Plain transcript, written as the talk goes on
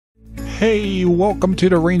Hey, welcome to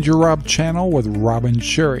the RangerRob channel with Rob and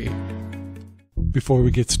Sherry. Before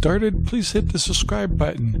we get started, please hit the subscribe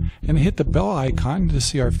button and hit the bell icon to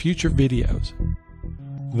see our future videos.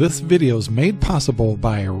 This video is made possible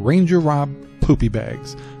by RangerRob Poopy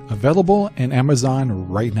Bags, available in Amazon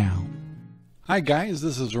right now. Hi guys,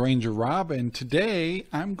 this is RangerRob, and today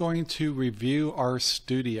I'm going to review our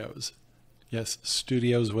studios. Yes,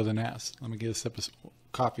 studios with an S. Let me get a sip of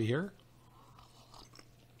coffee here.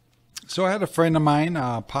 So I had a friend of mine,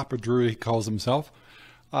 Papa Drew he calls himself,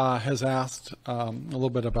 has asked a little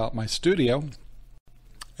bit about my studio,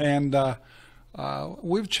 and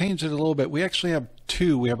we've changed it a little bit. We actually have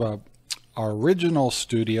two. We have our original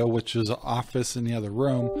studio, which is an office in the other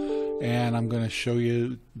room, and I'm going to show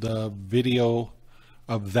you the video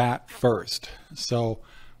of that first. So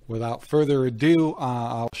without further ado,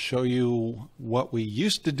 I'll show you what we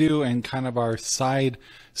used to do and kind of our side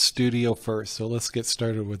studio first. So let's get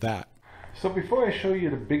started with that. So before I show you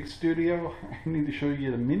the big studio, I need to show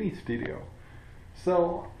you the mini studio.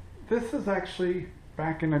 So this is actually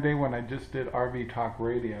back in the day when I just did RV Talk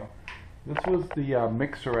Radio. This was the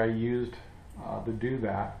mixer I used to do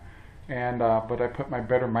that, and but I put my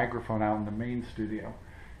better microphone out in the main studio.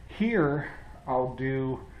 Here I'll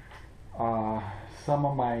do some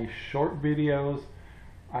of my short videos.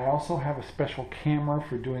 I also have a special camera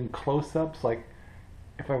for doing close-ups, like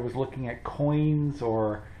if I was looking at coins,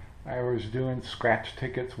 or I was doing scratch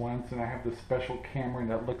tickets once, and I have this special camera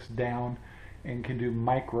that looks down and can do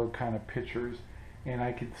micro kind of pictures, and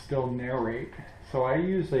I can still narrate. So I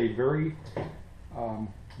use a very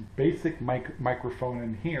basic microphone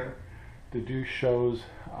in here to do shows.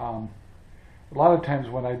 A lot of times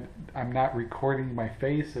when I'm not recording my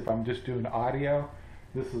face, if I'm just doing audio,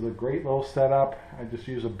 this is a great little setup. I just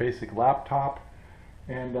use a basic laptop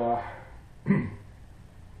and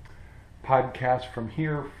podcast from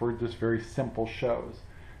here for just very simple shows.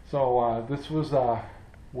 So this was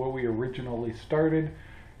where we originally started,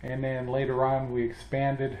 and then later on we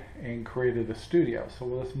expanded and created a studio. So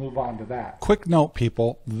let's move on to that. Quick note,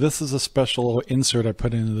 people, this is a special little insert I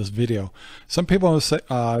put into this video. Some people have said,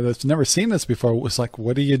 that's never seen this before, was like,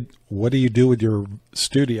 what do you do with your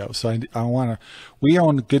studio? So we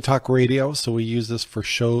own Good Talk Radio, so we use this for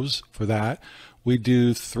shows for that. We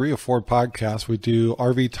do 3 or 4 podcasts. We do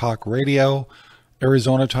RV Talk Radio,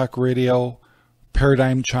 Arizona Talk Radio,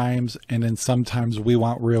 Paradigm Chimes, and then sometimes We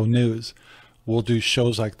Want Real News. We'll do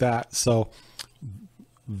shows like that. So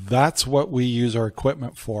that's what we use our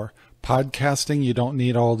equipment for. Podcasting, you don't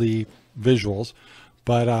need all the visuals,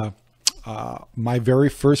 but my very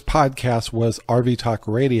first podcast was RV Talk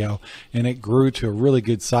Radio, and it grew to a really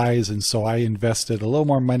good size, and so I invested a little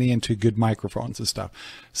more money into good microphones and stuff.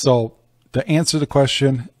 So to answer the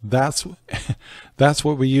question, that's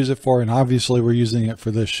what we use it for, and obviously we're using it for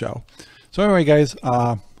this show. So anyway, guys,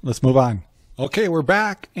 let's move on. Okay, we're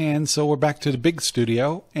back, and so we're back to the big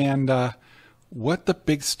studio, and what the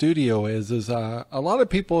big studio is a lot of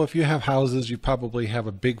people, if you have houses, you probably have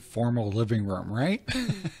a big formal living room, right?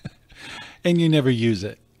 And you never use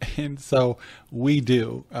it, and so we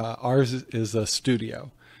do. Ours is a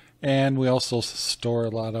studio, and we also store a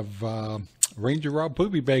lot of RangerRob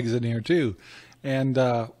Poopy Bags in here too. And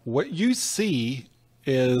what you see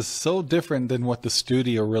is so different than what the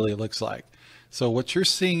studio really looks like. So what you're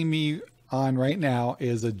seeing me on right now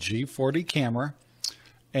is a G40 camera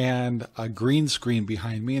and a green screen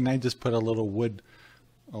behind me, and I just put a little wood,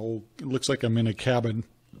 it looks like I'm in a cabin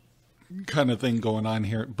kind of thing going on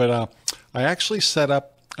here. But I actually set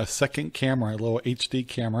up a second camera, a little HD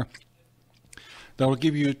camera, that will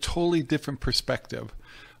give you a totally different perspective.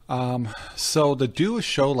 So to do a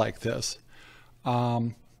show like this,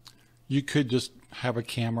 you could just have a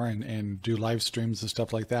camera and do live streams and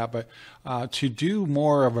stuff like that. But to do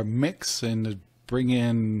more of a mix and to bring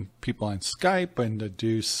in people on Skype and to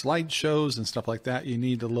do slideshows and stuff like that, you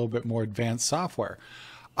need a little bit more advanced software.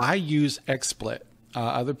 I use XSplit.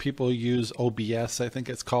 Other people use OBS, I think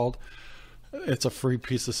it's called. It's a free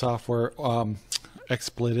piece of software.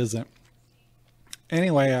 XSplit isn't.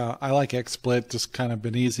 Anyway, I like XSplit, just kind of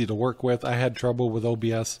been easy to work with. I had trouble with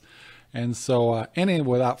OBS. And so anyway,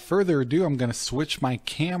 without further ado, I'm going to switch my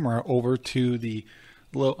camera over to the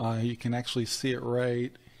little, you can actually see it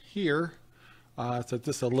right here. It's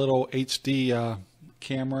just a little HD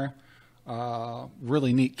camera.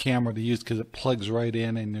 Really neat camera to use because it plugs right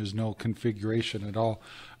in and there's no configuration at all.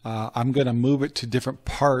 I'm going to move it to different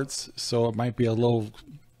parts, so it might be a little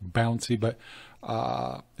bouncy, but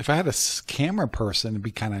if I had a camera person, it'd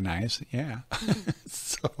be kind of nice. Yeah.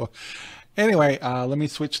 So anyway, let me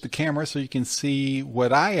switch the camera so you can see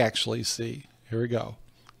what I actually see. Here we go.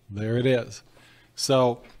 There it is.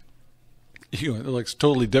 So It looks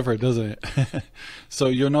totally different, doesn't it? So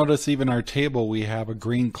you'll notice even our table, we have a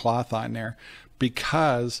green cloth on there,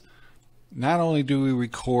 because not only do we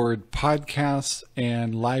record podcasts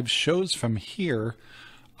and live shows from here,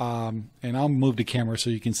 and I'll move the camera so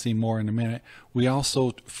you can see more in a minute. We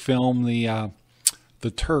also film the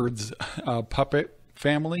Turds puppet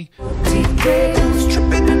family.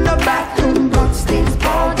 Tripping in the bathroom, bloodstains,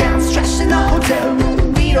 ball gowns, trash in the hotel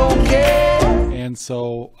room, we don't care. And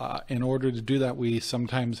so in order to do that, we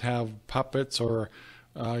sometimes have puppets, or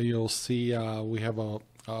you'll see we have a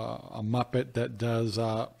Muppet that does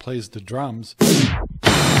plays the drums.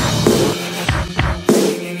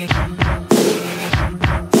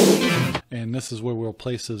 And this is where we'll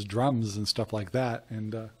place his drums and stuff like that.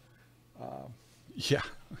 And yeah,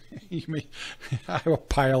 I have a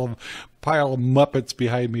pile of Muppets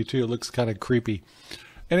behind me too. It looks kind of creepy.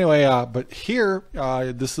 Anyway, but here,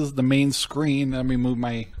 this is the main screen. Let me move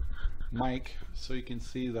my mic so you can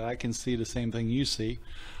see that I can see the same thing you see.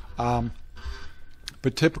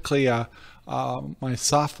 But typically, my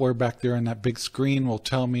software back there on that big screen will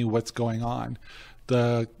tell me what's going on.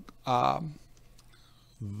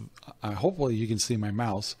 Hopefully you can see my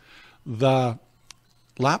mouse. The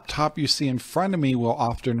laptop you see in front of me will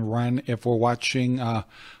often run if we're watching,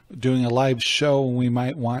 doing a live show, and we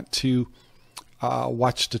might want to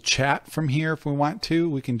watch the chat from here. If we want to,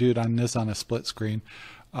 we can do it on this on a split screen.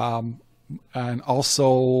 And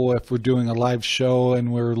also, if we're doing a live show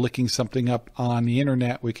and we're looking something up on the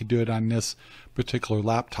internet, we could do it on this particular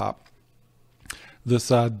laptop.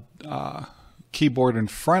 This keyboard in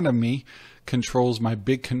front of me controls my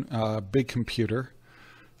big computer.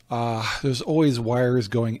 There's always wires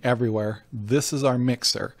going everywhere. This is our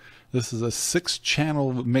mixer. This is a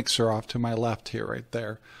 6-channel mixer off to my left here, right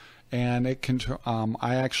there. And it can.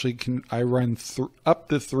 I run up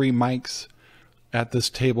to 3 mics at this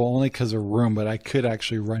table only because of room, but I could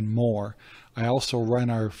actually run more. I also run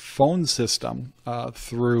our phone system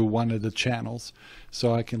through one of the channels,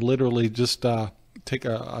 so I can literally just take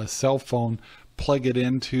a cell phone, plug it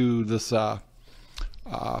into this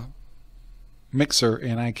mixer,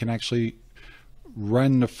 and I can actually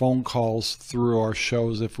run the phone calls through our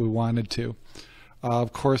shows if we wanted to.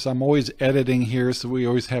 Of course, I'm always editing here, so we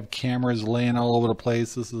always have cameras laying all over the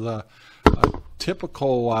place. This is a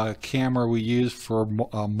typical camera we use for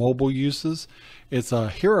mobile uses. It's a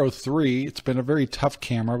Hero 3. It's been a very tough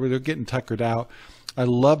camera, but they're getting tuckered out. I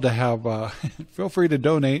love to have, feel free to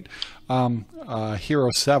donate,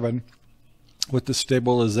 Hero 7 with the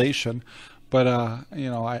stabilization. But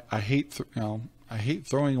I hate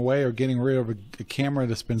throwing away or getting rid of a camera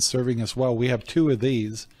that's been serving us well. We have 2 of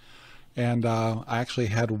these. And I actually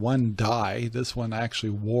had one die. This one actually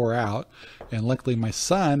wore out, and luckily my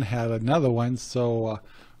son had another one, so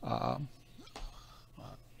I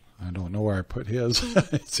don't know where I put his.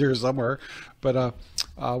 It's here somewhere. But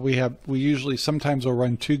we usually sometimes will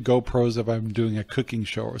run 2 GoPros if I'm doing a cooking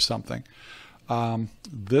show or something.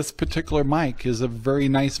 This particular mic is a very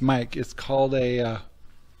nice mic. It's called a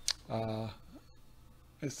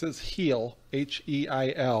it says Heil,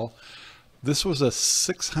 H-E-I-L. This was a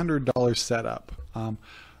 $600 setup.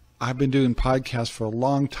 I've been doing podcasts for a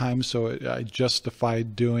long time, so I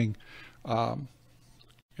justified doing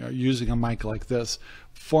using a mic like this.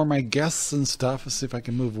 For my guests and stuff, let's see if I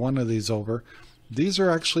can move one of these over. These are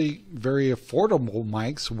actually very affordable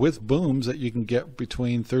mics with booms that you can get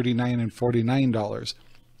between $39 and $49.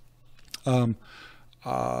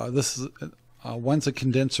 This is one's a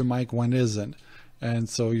condenser mic, one isn't. And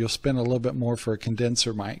so you'll spend a little bit more for a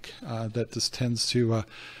condenser mic that just tends to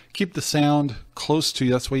keep the sound close to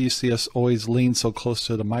you. That's why you see us always lean so close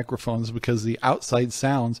to the microphones, because the outside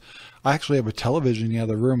sounds, I actually have a television in the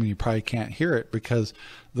other room and you probably can't hear it because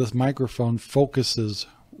this microphone focuses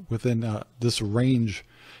within this range.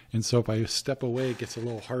 And so if I step away, it gets a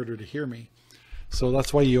little harder to hear me. So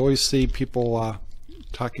that's why you always see people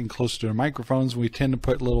talking close to their microphones. We tend to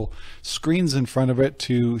put little screens in front of it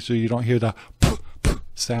so you don't hear the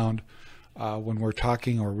sound when we're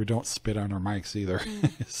talking, or we don't spit on our mics either.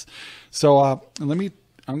 So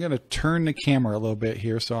I'm going to turn the camera a little bit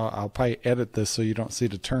here, so I'll probably edit this so you don't see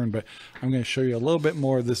the turn, but I'm going to show you a little bit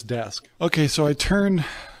more of this desk. Okay, so I turned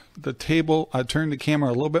the camera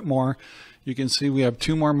a little bit more. You can see we have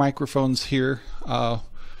 2 more microphones here.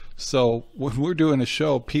 So when we're doing a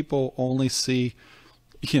show, people only see,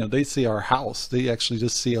 they see our house. They actually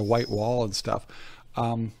just see a white wall and stuff.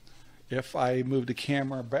 If I move the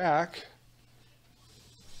camera back,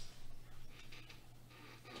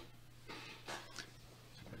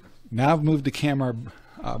 now I've moved the camera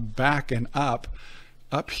back and up.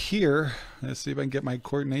 Up here, let's see if I can get my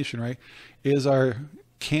coordination right, is our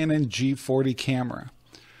Canon G40 camera.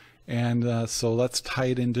 And so let's tie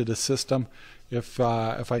it into the system. If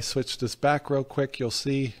I switch this back real quick, you'll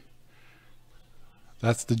see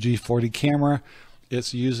that's the G40 camera.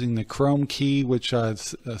 It's using the Chrome key, which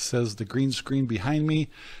says the green screen behind me,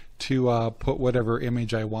 to put whatever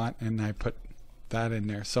image I want, and I put that in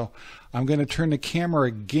there. So I'm going to turn the camera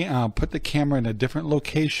again, put the camera in a different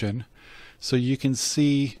location so you can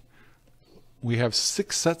see we have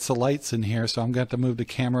 6 sets of lights in here. So I'm going to have to move the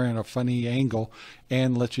camera in a funny angle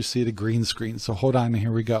and let you see the green screen. So hold on, and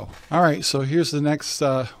here we go. All right, so here's the next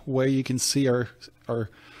way you can see our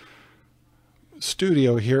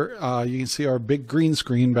studio here. You can see our big green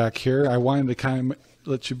screen back here. I wanted to kind of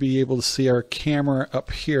let you be able to see our camera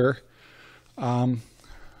up here.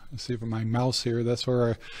 Let's see if my mouse here, that's where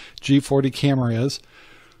our G40 camera is.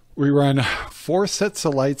 We run 4 sets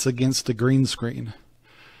of lights against the green screen.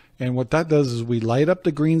 And what that does is we light up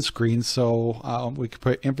the green screen so we can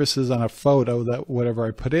put emphasis on a photo, that whatever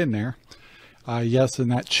I put in there. Yes,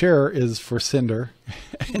 and that chair is for Cinder,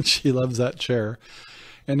 and she loves that chair.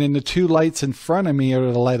 And then the 2 lights in front of me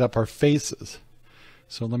are to light up our faces.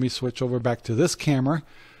 So let me switch over back to this camera.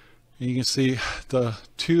 And you can see the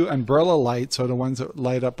 2 umbrella lights are the ones that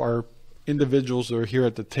light up our individuals that are here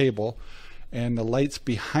at the table. And the lights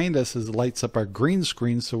behind us lights up our green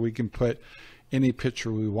screen so we can put any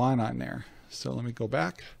picture we want on there. So let me go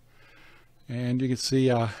back. And you can see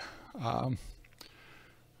it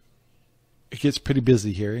gets pretty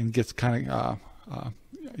busy here and gets kind of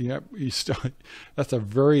yeah, that's a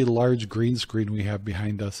very large green screen we have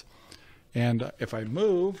behind us. And if I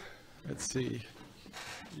move, let's see,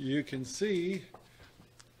 you can see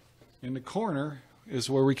in the corner is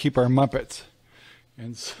where we keep our Muppets.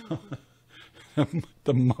 And so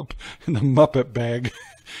the Muppet bag.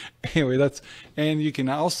 Anyway, that's, and you can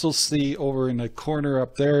also see over in the corner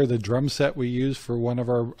up there the drum set we use for one of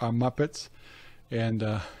our Muppets.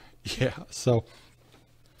 And yeah, so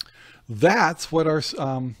that's what our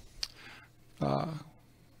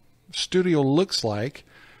studio looks like.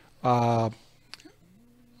 Let's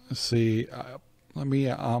see. Let me.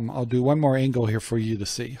 I'll do one more angle here for you to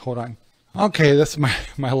see. Hold on. Okay, that's my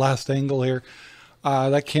last angle here.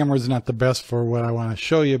 That camera is not the best for what I want to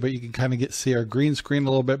show you, but you can kind of see our green screen a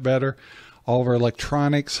little bit better. All of our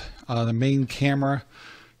electronics. The main camera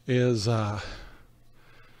is you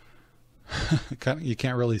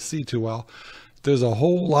can't really see too well. There's a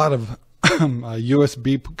whole lot of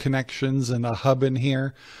USB connections and a hub in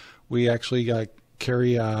here. We actually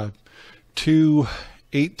carry 2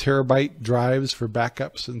 8-terabyte drives for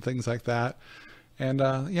backups and things like that. And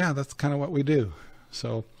yeah, that's kind of what we do.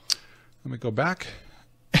 So let me go back.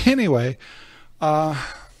 Anyway,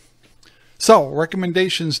 so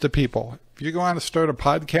recommendations to people. If you go on to start a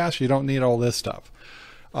podcast, you don't need all this stuff.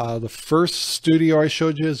 The first studio I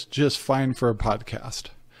showed you is just fine for a podcast.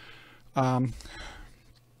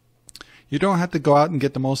 You don't have to go out and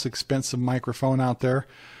get the most expensive microphone out there.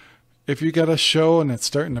 If you got a show and it's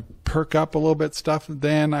starting to perk up a little bit stuff,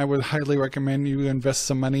 then I would highly recommend you invest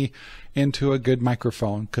some money into a good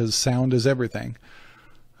microphone, because sound is everything.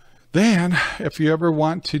 Then if you ever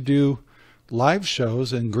want to do live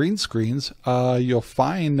shows and green screens, you'll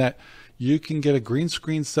find that you can get a green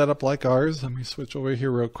screen set up like ours. Let me switch over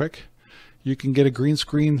here real quick. You can get a green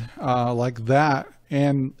screen like that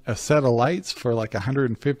and a set of lights for like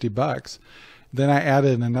 $150. Then I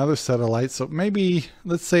added another set of lights. So maybe,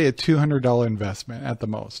 let's say, a $200 investment at the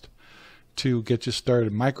most to get you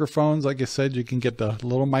started. Microphones, like I said, you can get the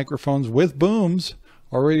little microphones with booms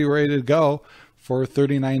already ready to go for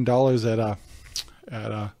 $39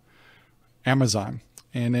 at Amazon.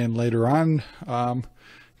 And then later on,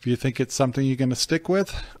 if you think it's something you're going to stick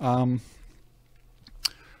with, go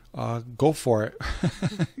for it.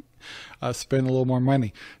 Spend a little more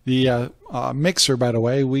money. The mixer, by the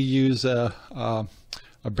way, we use a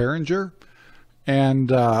Behringer, and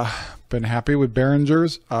been happy with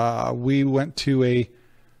Behringers. We went to a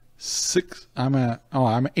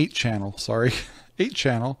 8 channel. Sorry, 8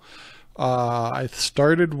 channel. I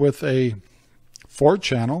started with a 4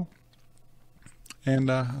 channel,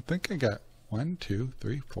 and I think I got 1, 2,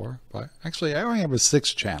 3, 4, 5. Actually, I only have a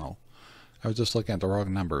 6 channel. I was just looking at the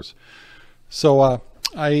wrong numbers. So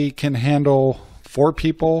I can handle 4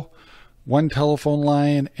 people, 1 telephone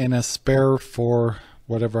line, and a spare for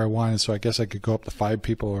whatever I wanted. So I guess I could go up to 5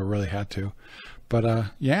 people if I really had to.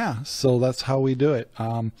 But yeah, so that's how we do it.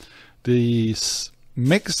 The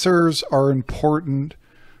mixers are important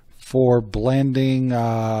for blending,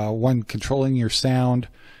 1, controlling your sound,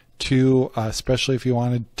 2, especially if you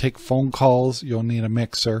want to take phone calls, you'll need a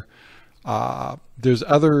mixer. There's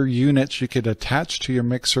other units you could attach to your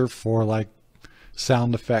mixer for like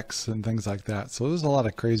sound effects and things like that. So there's a lot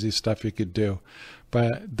of crazy stuff you could do.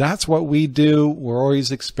 But that's what we do. We're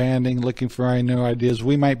always expanding, looking for new ideas.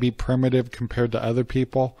 We might be primitive compared to other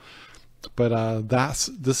people, but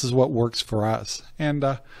this is what works for us.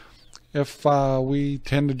 And if we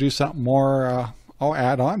tend to do something more, I'll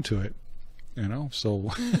add on to it.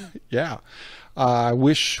 So yeah. I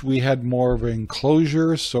wish we had more of an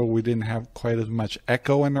enclosure so we didn't have quite as much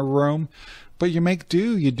echo in the room. But you make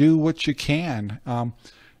do. You do what you can.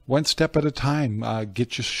 One step at a time.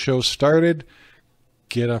 Get your show started.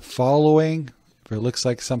 Get a following. If it looks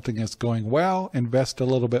like something is going well, invest a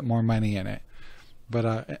little bit more money in it.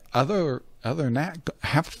 But other than that,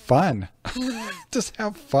 have fun. Just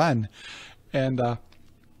have fun. And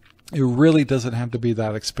it really doesn't have to be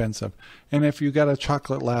that expensive. And if you got a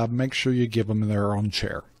chocolate lab, make sure you give them their own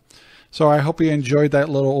chair. So I hope you enjoyed that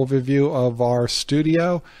little overview of our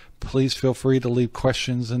studio. Please feel free to leave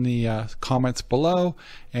questions in the comments below.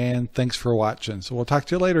 And thanks for watching. So we'll talk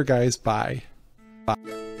to you later, guys. Bye.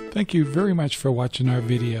 Thank you very much for watching our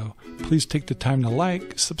video. Please take the time to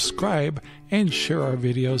like, subscribe, and share our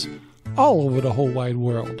videos all over the whole wide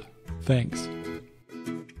world. Thanks.